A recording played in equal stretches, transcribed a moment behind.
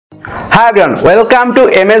Hi everyone, welcome to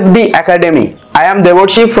MSB Academy. I am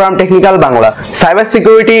Devorshi from Technical Bangla. Cyber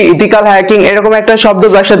security, ethical hacking এরকম একটা শব্দ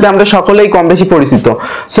যার সাথে আমরা সকলেই কম বেশি পরিচিত।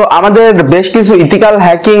 সো আমাদের বেশ কিছু ethical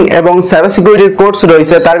hacking এবং cyber security কোর্স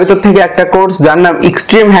রয়েছে, তার ভিতর থেকে একটা কোর্স যার নাম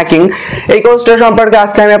এক্সট্রিম হ্যাকিং। এই কোর্সটা সম্পর্কে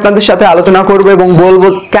আজকে আমি আপনাদের সাথে আলোচনা করব এবং বলবো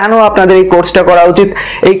কেন আপনাদের এই কোর্সটা করা উচিত,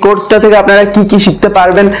 এই কোর্সটা থেকে আপনারা কি কি শিখতে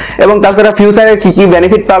পারবেন এবং তাছাড়া ফিউচারে কি কি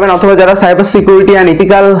বেনিফিট পাবেন, অথবা যারা cyber security and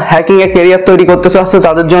ethical hacking এর ক্যারিয়ার তৈরি করতে চাচ্ছে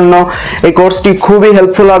তাদের জন্য এই কোর্সটি খুবই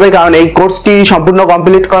হেল্পফুল হবে, কারণ এই কোর্সটি সম্পূর্ণ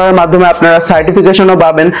কমপ্লিট করার মাধ্যমে আপনারা সার্টিফিকেশনও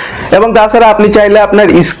পাবেন এবং তাছাড়া আপনি চাইলে আপনার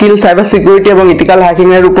স্কিল সাইবার সিকিউরিটি এবং ইথিক্যাল হ্যাকিং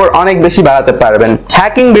এর উপর অনেক বেশি বাড়াতে পারবেন।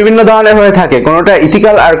 হ্যাকিং বিভিন্ন ধরনের হয়ে থাকে, কোনোটা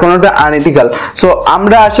ইথিক্যাল আর কোনোটা আনইথিক্যাল। সো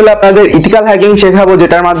আমরা আসলে আপনাদের ইথিক্যাল হ্যাকিং শেখাবো,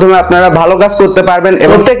 যেটার মাধ্যমে আপনারা ভালো কাজ করতে পারবেন।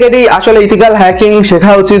 প্রত্যেকেরই আসলে ইথিক্যাল হ্যাকিং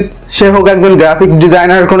শেখা উচিত, সে হোক একজন গ্রাফিক্স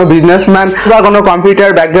ডিজাইনার, কোনো বিজনেসম্যান বা কোনো কম্পিউটার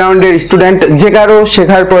ব্যাকগ্রাউন্ডের স্টুডেন্ট, যে কারো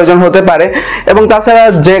শেখার প্রয়োজন হতে পারে এবং তাছাড়া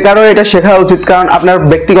যে কারো এটা শেখা উচিত, কারণ আপনার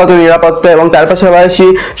ব্যক্তিগত নিরাপত্তা এবং তার পাশাপাশি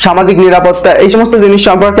সামাজিক নিরাপত্তা এই সমস্ত জিনিস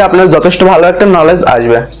সম্পর্কে আপনার যথেষ্ট ভালো একটা নলেজ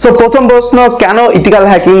আসবে। সো প্রথম প্রশ্ন, কেন ইথিক্যাল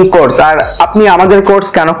হ্যাকিং কোর্স আর আপনি আমাদের কোর্স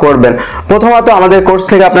কেন করবেন? প্রথমত আমাদের কোর্স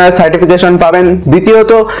থেকে আপনারা সার্টিফিকেশন পাবেন,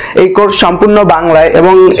 দ্বিতীয়ত এই কোর্স সম্পূর্ণ বাংলায়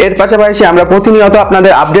এবং এর পাশাপাশি আমরা প্রতিনিয়ত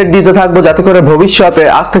আপনাদের আপডেট দিতে থাকবো, যাতে করে ভবিষ্যতে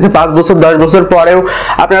আজ থেকে 5 বছর 10 বছর পরেও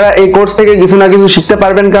আপনারা এই কোর্স থেকে কিছু না কিছু শিখতে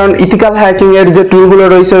পারবেন, কারণ ইথিক্যাল হ্যাকিং এর যে টুলগুলো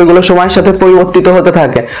রয়েছে ওইগুলো সময়ের সাথে পরিবর্তিত হতে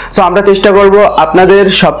থাকে। সো আমরা চেষ্টা করব আপনাদের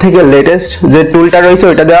সব থেকে লেটেস্ট যে টুলটা রয়েছে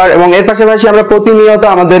ওইটা দেওয়ার, এবং এর পাশাপাশি আমরা প্রতিনিয়ত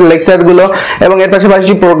আমাদের লেকচারগুলো এবং এর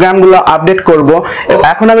পাশাপাশি প্রোগ্রামগুলো আপডেট করব।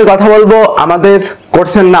 এখন আমি কথা বলবো আমাদের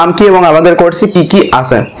কোর্সের নাম কি এবং আমাদের কোর্সে কি কি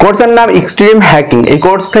আছে। কোর্সের নাম এক্সট্রিম হ্যাকিং। এই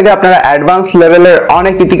কোর্স থেকে আপনারা অ্যাডভান্স লেভেলের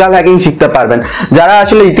অনেক ইথিক্যাল হ্যাকিং শিখতে পারবেন। যারা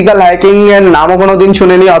আসলে ইথিক্যাল হ্যাকিং এর নামও কোনোদিন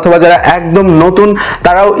শুনেনি অথবা যারা একদম নতুন,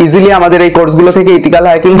 তারাও ইজিলি আমাদের এই কোর্সগুলো থেকে ইথিক্যাল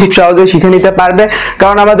হ্যাকিং খুব সহজে শিখে নিতে পারবে,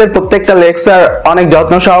 কারণ আমাদের প্রত্যেকটা লেকচার অনেক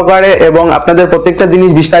যত্ন সহকারে এবং আপনাদের প্রত্যেকটা জিনিস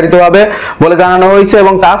বিস্তারিতভাবে বলে জানানো হয়েছে,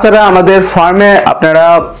 এবং তাছাড়া আমাদের ফর্মে আপনারা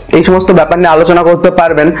এই সমস্ত ব্যাপার নিয়ে আলোচনা করতে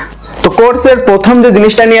পারবেন। তো কোর্সের প্রথম যে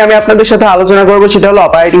জিনিসটা নিয়ে আমি আপনাদের সাথে আলোচনা করব সেটা হলো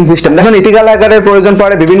অপারেটিং সিস্টেম। এখন ইথিক্যাল হ্যাকারের প্রয়োজন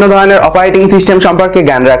পড়ে বিভিন্ন ধরনের অপারেটিং সিস্টেম সম্পর্কে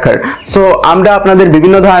জ্ঞান রাখার। সো আমরা আপনাদের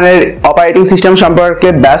বিভিন্ন ধরনের অপারেটিং সিস্টেম সম্পর্কে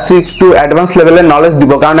বেসিক টু অ্যাডভান্স লেভেলের নলেজ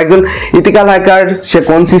দিব, কারণ একজন ইথিক্যাল হ্যাকার সে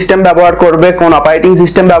কোন সিস্টেম ব্যবহার করবে, কোন অপারেটিং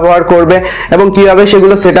সিস্টেম ব্যবহার করবে এবং কিভাবে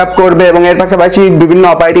সেগুলো সেট আপ করবে, এবং এর পাশাপাশি বিভিন্ন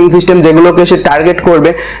অপারেটিং সিস্টেম যেগুলোকে সে টার্গেট করবে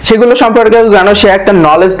সেগুলো সম্পর্কে যেন সে একটা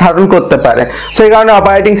নলেজ ধারণ করতে পারে। সেই কারণে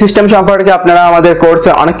অপারেটিং সিস্টেম সম্পর্কে আপনারা আমাদের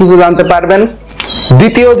কোর্সে অনেক কিছু জানতে পারবেন।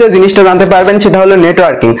 দ্বিতীয় যে জিনিসটা জানতে পারবেন সেটা হলো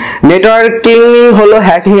নেটওয়ার্কিং। নেটওয়ার্কিং হলো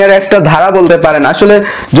হ্যাকিং এর একটা ধারা বলতে পারেন। আসলে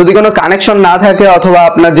যদি কোনো কানেকশন না থাকে অথবা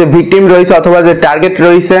আপনার যে ভিকটিম রয়েছে অথবা যে টার্গেট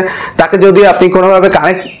রয়েছে তাকে যদি আপনি কোনোভাবে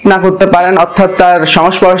কানেক্ট না করতে পারেন, অর্থাৎ তার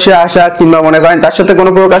সংস্পর্শে আসা কিংবা মনে করেন তার সাথে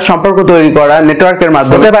কোনো প্রকার সম্পর্ক তৈরি করা নেটওয়ার্কের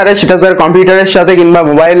মাধ্যমে হতে পারে, সেটা তার কম্পিউটারের সাথে কিংবা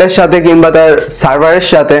মোবাইলের সাথে কিংবা তার সার্ভারের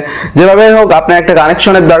সাথে, যেভাবে হোক আপনার একটা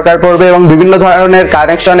কানেকশনের দরকার পড়বে এবং বিভিন্ন ধরনের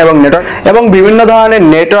কানেকশন এবং নেটওয়ার্ক এবং বিভিন্ন ধরনের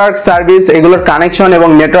নেটওয়ার্ক সার্ভিস, এগুলোর কানেকশন এবং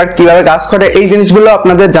নেটওয়ার্ক কিভাবে কাজ করে এই জিনিসগুলো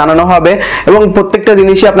আপনাদের জানানো হবে এবং প্রত্যেকটা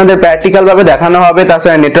জিনিসই আপনাদের প্র্যাকটিক্যাল ভাবে দেখানো হবে।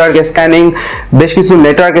 তাছাড়া নেটওয়ার্ক স্ক্যানিং, বেশ কিছু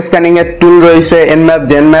নেটওয়ার্ক স্ক্যানিং এর টুল রয়েছে, এনম্যাপ,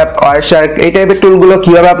 জেনম্যাপ, ওয়ারশার্ক, এই টাইপের টুলগুলো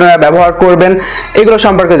কিভাবে আপনারা ব্যবহার করবেন এগুলো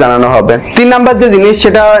সম্পর্কে জানানো হবে। 3 নাম্বার যে জিনিস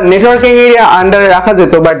সেটা নেটওয়ার্কিং এর আন্ডারে রাখা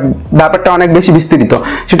যেত, বাট ব্যাপারটা অনেক বেশি বিস্তৃত,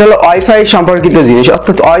 সেটা হলো ওয়াইফাই সম্পর্কিত জিনিস,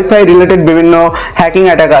 অর্থাৎ ওয়াইফাই রিলেটেড বিভিন্ন হ্যাকিং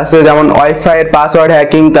অ্যাটাক আছে, যেমন ওয়াইফাই এর পাসওয়ার্ড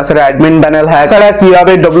হ্যাকিং, তাছাড়া অ্যাডমিন প্যানেল হ্যাক, তাছাড়া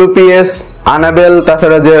কিভাবে ডব্লিউপিএস আনাবেল,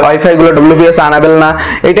 তাছাড়া যে ওয়াইফাই গুলো ডব্লিউপিএস আনাবেল না,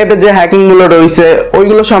 এই টাইপের যে হ্যাকিং গুলো রয়েছে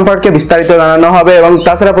ওইগুলো সম্পর্কে বিস্তারিত জানানো হবে এবং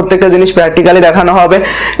তাছাড়া প্রত্যেকটা জিনিস প্র্যাকটিক্যালি দেখানো হবে,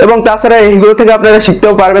 এবং তাছাড়া এইগুলো থেকে আপনারা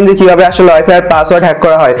শিখতেও পারবেন যে কিভাবে আসলে ওয়াইফাই এর পাসওয়ার্ড হ্যাক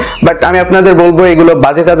করা হয়। বাট আমি আপনাদের বলবো এগুলো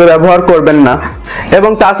বাজে কাজে ব্যবহার করবেন না,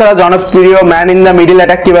 এবং তাছাড়া জনপ্রিয় man in the middle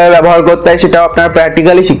attack কিভাবে ব্যবহার করতে হয় সেটাও আপনারা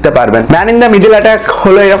প্র্যাকটিক্যালি শিখতে পারবেন। Man in the middle attack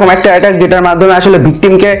হলো এরকম একটা অ্যাটাক যেটার মাধ্যমে আসলে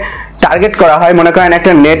ভিকটিমকে টার্গেট করা হয়। মনে করেন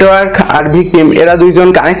একটা নেটওয়ার্ক আর ভিকটিম এরা দুইজন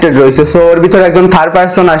কানেক্টেড রয়েছে, সো ওর ভিতরে একজন থার্ড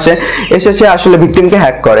পারসন এসে সে আসলে ভিকটিমকে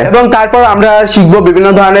হ্যাক করে। এবং তারপর আমরা শিখবো বিভিন্ন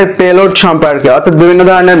ধরনের পেলোড সম্পর্কে, অর্থাৎ বিভিন্ন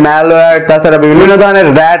ধরনের ম্যালওয়্যার, তাছাড়া বিভিন্ন ধরনের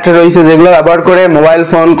র্যাট রয়েছে যেগুলো ব্যবহার করে মোবাইল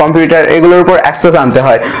ফোন, কম্পিউটার এগুলোর উপর অ্যাক্সেস আনতে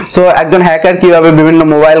হয়। সো একজন হ্যাকার কিভাবে বিভিন্ন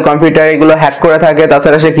মোবাইল, কম্পিউটার এগুলো হ্যাক করে থাকে,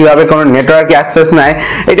 তাছাড়া সে কিভাবে কোনো নেটওয়ার্কে অ্যাক্সেস নেয়,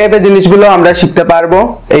 এই টাইপের জিনিসগুলো আমরা শিখতে পারবো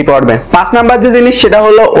এই পর্বে। 5 নাম্বার যে জিনিস সেটা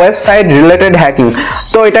হলো ওয়েবসাইট রিলেটেড হ্যাকিং।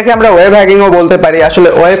 তো এটাকে আমরা ওয়েব হ্যাকিংও বলতে পারি। আসলে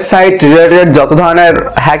ওয়েবসাইট রিলেটেড যত ধরনের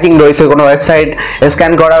হ্যাকিং রয়েছে, কোনো ওয়েবসাইট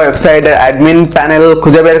স্ক্যান করা, ওয়েবসাইটের অ্যাডমিন প্যানেল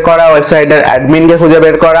খুঁজে বের করা, ওয়েবসাইটের অ্যাডমিনকে খুঁজে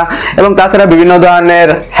বের করা, এবং তাছাড়া বিভিন্ন ধরনের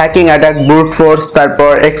হ্যাকিং অ্যাটাক, ব্রুট ফোর্স,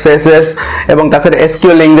 তারপর এক্সএসএস, এবং তাছাড়া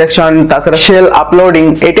এসকিউএল ইনজেকশন, তাছাড়া শেল আপলোডিং,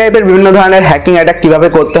 এই টাইপের বিভিন্ন ধরনের হ্যাকিং অ্যাটাক কিভাবে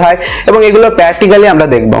করতে হয় এবং এগুলো প্র্যাকটিক্যালি আমরা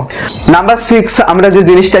দেখব। নাম্বার 6 আমরা যে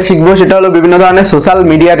জিনিসটা শিখবো সেটা হলো বিভিন্ন ধরনের সোশ্যাল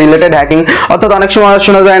মিডিয়া রিলেটেড হ্যাকিং। অর্থাৎ অনেক সময়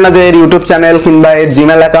শোনা যায় না যে এর ইউটিউব চ্যানেল কিংবা এর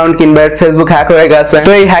জিমেল অ্যাকাউন্ট কিংবা এর ফেসবুক হ্যাক হয়ে গেছে।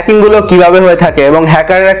 তো এই হ্যাকিং গুলো কিভাবে হয়ে থাকে এবং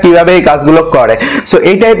হ্যাকাররা কিভাবে এই কাজগুলো করে, সো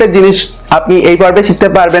এই টাইপের জিনিস আপনি এই পর্বে শিখতে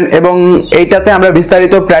পারবেন এবং এইটাতে আমরা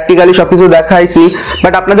বিস্তারিত প্র্যাকটিক্যালি সবকিছু দেখাইছি।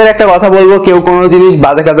 বাট আপনাদের একটা কথা বলবো, কেউ কোনো জিনিস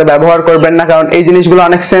বাজে কাজে ব্যবহার করবেন না, কারণ এই জিনিসগুলো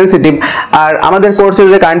অনেক সেন্সিটিভ। আর আমাদের কোর্সের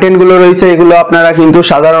যে কন্টেন্ট গুলো রয়েছে এগুলো আপনারা কিন্তু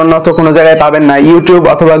সাধারণত কোনো জায়গায় পাবেন না, ইউটিউব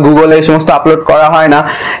অথবা গুগলে এই সমস্ত আপলোড করা হয় না।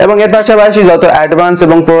 এবং এর পাশাপাশি যত অ্যাডভান্স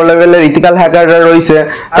এবং প্রো লেভেলের ইথিক্যাল হ্যাকাররা রয়েছে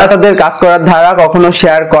তারা তাদের কাজ করার ধারা কখনো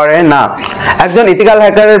শেয়ার করে না। একজন ইথিক্যাল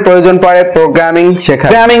হ্যাকারের প্রয়োজন পড়ে প্রোগ্রামিং শেখা।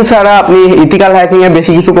 প্রোগ্রামিং ছাড়া আপনি ইথিক্যাল হ্যাকিং এ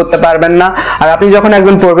বেশি কিছু করতে পারবেন না। আর আপনি যখন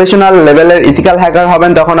একজন প্রফেশনাল লেভেলের ইথিক্যাল হ্যাকার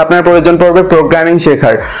হবেন তখন আপনার প্রয়োজন পড়বে প্রোগ্রামিং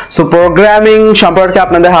শেখার। সো প্রোগ্রামিং সম্পর্কে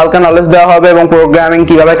আপনাদের হালকা নলেজ দেওয়া হবে এবং প্রোগ্রামিং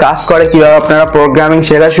কিভাবে কাজ করে, কিভাবে আপনারা প্রোগ্রামিং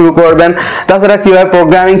শেখা শুরু করবেন, তাছাড়া কিভাবে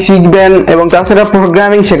প্রোগ্রামিং শিখবেন, এবং তাছাড়া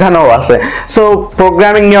প্রোগ্রামিং শেখানোও আছে। সো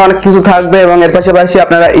প্রোগ্রামিং নিয়ে অনেক কিছু থাকবে এবং এর পাশাপাশি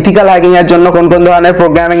আপনারা ইথিক্যাল হ্যাকিং এর জন্য কোন কোন ধরনের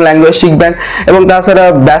প্রোগ্রামিং ল্যাঙ্গুয়েজ শিখবেন এবং তাছাড়া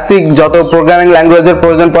বেসিক যত প্রোগ্রামিং ল্যাঙ্গুয়েজের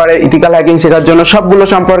প্রয়োজন পড়ে ইথিক্যাল হ্যাকিং শেখার জন্য সবগুলো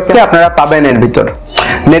সম্পর্কে আপনারা পাবেন এর ভিতর।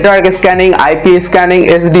 Network scanning, IP scanning,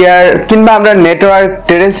 SDR, কিংবা আমরা নেটওয়ার্ক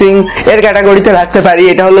ট্রেসিং এর ক্যাটাগরিতে রাখতে পারি।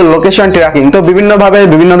 এটা হলো লোকেশন ট্র্যাকিং। তো বিভিন্ন ভাবে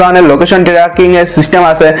বিভিন্ন ধরনের লোকেশন ট্র্যাকিং এর সিস্টেম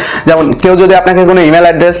আছে। যেমন কেউ যদি আপনাকে কোনো ইমেল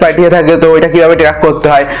অ্যাড্রেস পাঠিয়ে থাকে তো এটা কিভাবে ট্র্যাক করতে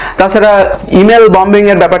হয়। তাছাড়া ইমেল বম্বিং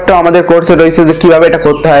এর ব্যাপারটাও আমাদের কোর্সে রয়েছে যে কিভাবে এটা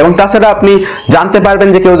করতে হয়, এবং তাছাড়া আপনি জানতে পারবেন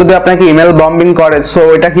যে কেউ যদি আপনাকে ইমেল বম্বিং করে সো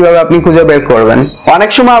এটা কিভাবে আপনি খুঁজে বের করবেন। অনেক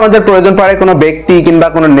সময় আমাদের প্রয়োজন পড়ে কোনো ব্যক্তি কিংবা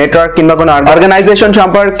কোনো নেটওয়ার্ক কিংবা কোনো অর্গানাইজেশন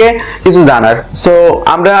সম্পর্কে কিছু জানার। সো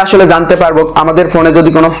আমরা আসলে জানতে পারবো আমাদের ফোনে যদি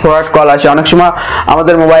কোনো ফ্রড কল আসে, অনেক সময়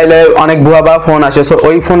আমাদের মোবাইলে অনেক ভুয়া বা ফোন আসে, সো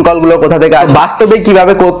ওই ফোন কলগুলো কোথা থেকে আসে, বাস্তবে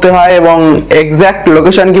কিভাবে করতে হয় এবং এক্সাক্ট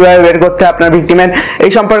লোকেশন কিভাবে বের করতে হয় আপনার ভিকটিমের,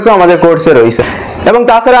 এই সম্পর্কেও আমাদের কোর্সে রয়েছে। এবং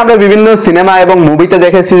তাছাড়া আমরা বিভিন্ন সিনেমা এবং মুভিতে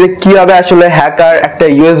দেখেছি যে কিভাবে আসলে হ্যাকার একটা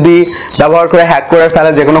ইউএসবি ব্যবহার করে হ্যাক করে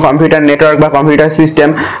ফেলে যে কোনো কম্পিউটার নেটওয়ার্ক বা কম্পিউটার সিস্টেম।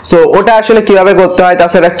 সো ওটা আসলে কিভাবে করতে হয়,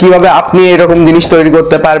 তাছাড়া কিভাবে আপনি এরকম জিনিস তৈরি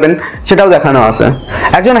করতে পারবেন সেটাও দেখানো আছে।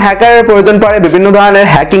 একজন হ্যাকারের প্রয়োজন পড়ে বিভিন্ন ধরনের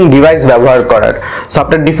হ্যাকিং ডিভাইস ব্যবহার করার।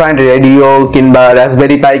 সফটওয়্যার ডিফাইন্ড রেডিও কিংবা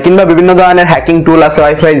রাসবেরি পাই কিংবা বিভিন্ন ধরনের হ্যাকিং টুল আছে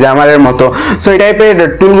ওয়াইফাই জ্যামারের মতো। সো এই টাইপের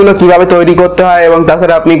টুলগুলো কিভাবে তৈরি করতে হয় এবং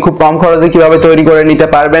তাছাড়া আপনি খুব কম খরচে কিভাবে তৈরি করে নিতে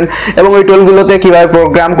পারবেন এবং ওই টুলগুলোতে কিভাবে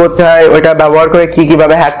প্রোগ্রাম করতে হয়, ওইটা ব্যবহার করে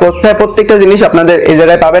কিভাবে হ্যাক করতে হয়, প্রত্যেকটা জিনিস আপনাদের এই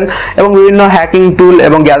জায়গায় পাবেন এবং বিভিন্ন হ্যাকিং টুল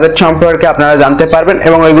এবং গ্যাজেট সম্পর্কে আপনারা জানতে পারবেন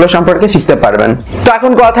এবং ওইগুলো সম্পর্কে শিখতে পারবেন। তো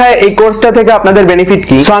এখন কথায় এই কোর্সটা থেকে আপনাদের বেনিফিট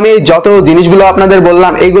কি? সো আমি যত জিনিসগুলো আপনাদের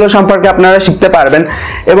বললাম এইগুলো সম্পর্কে আপনারা শিখতে পারবেন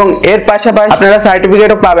এবং এর পাশাপাশি আপনারা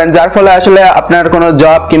সার্টিফিকেটও পাবেন, যার ফলে আসলে আপনার কোনো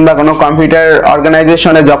জব কিংবা কোনো কম্পিউটার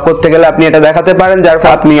অর্গানাইজেশনে জব করতে গেলে আপনি এটা দেখাতে পারেন, যার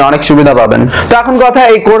ফলে আপনি অনেক সুবিধা পাবেন। তো এখন কথা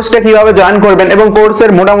এই কোর্সটা কিভাবে জয়েন করবেন এবং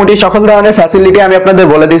কোর্সের মোটামুটি সকল ধরনের ফ্যাসিলিটি আমি আপনাদের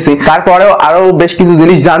বলে দিছি। তারপরেও আরো বেশ কিছু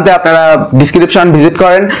জিনিস জানতে আপনারা ডিসক্রিপশন ভিজিট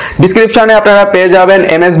করেন। ডিসক্রিপশনে আপনারা পেয়ে যাবেন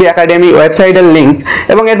MSB একাডেমি ওয়েবসাইটের লিংক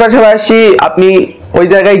এবং এর পাশাপাশি আপনি ওই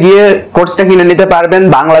জায়গায় গিয়ে কোর্সটা কিনে নিতে পারবেন।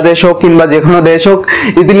 বাংলাদেশ হোক কিংবা যে কোনো দেশ হোক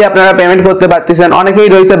ইজিলি আপনারা পেমেন্ট করতে পারতেছেন। অনেকেই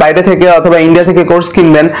রয়েছে বাইরে থেকে অথবা ইন্ডিয়া থেকে কোর্স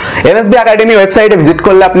কিনবেন। MSB একাডেমি ওয়েবসাইটে ভিজিট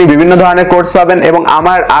করলে আপনি বিভিন্ন ধরনের কোর্স পাবেন এবং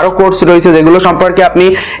আমার আরো কোর্স রয়েছে যেগুলো সম্পর্কে আপনি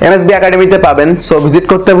MSB একাডেমিতে পাবেন। সো ভিজিট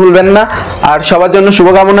করতে ভুলবেন না। আর সবার জন্য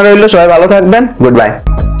শুভকামনা রইল, সবাই ভালো থাকবেন। Good bye.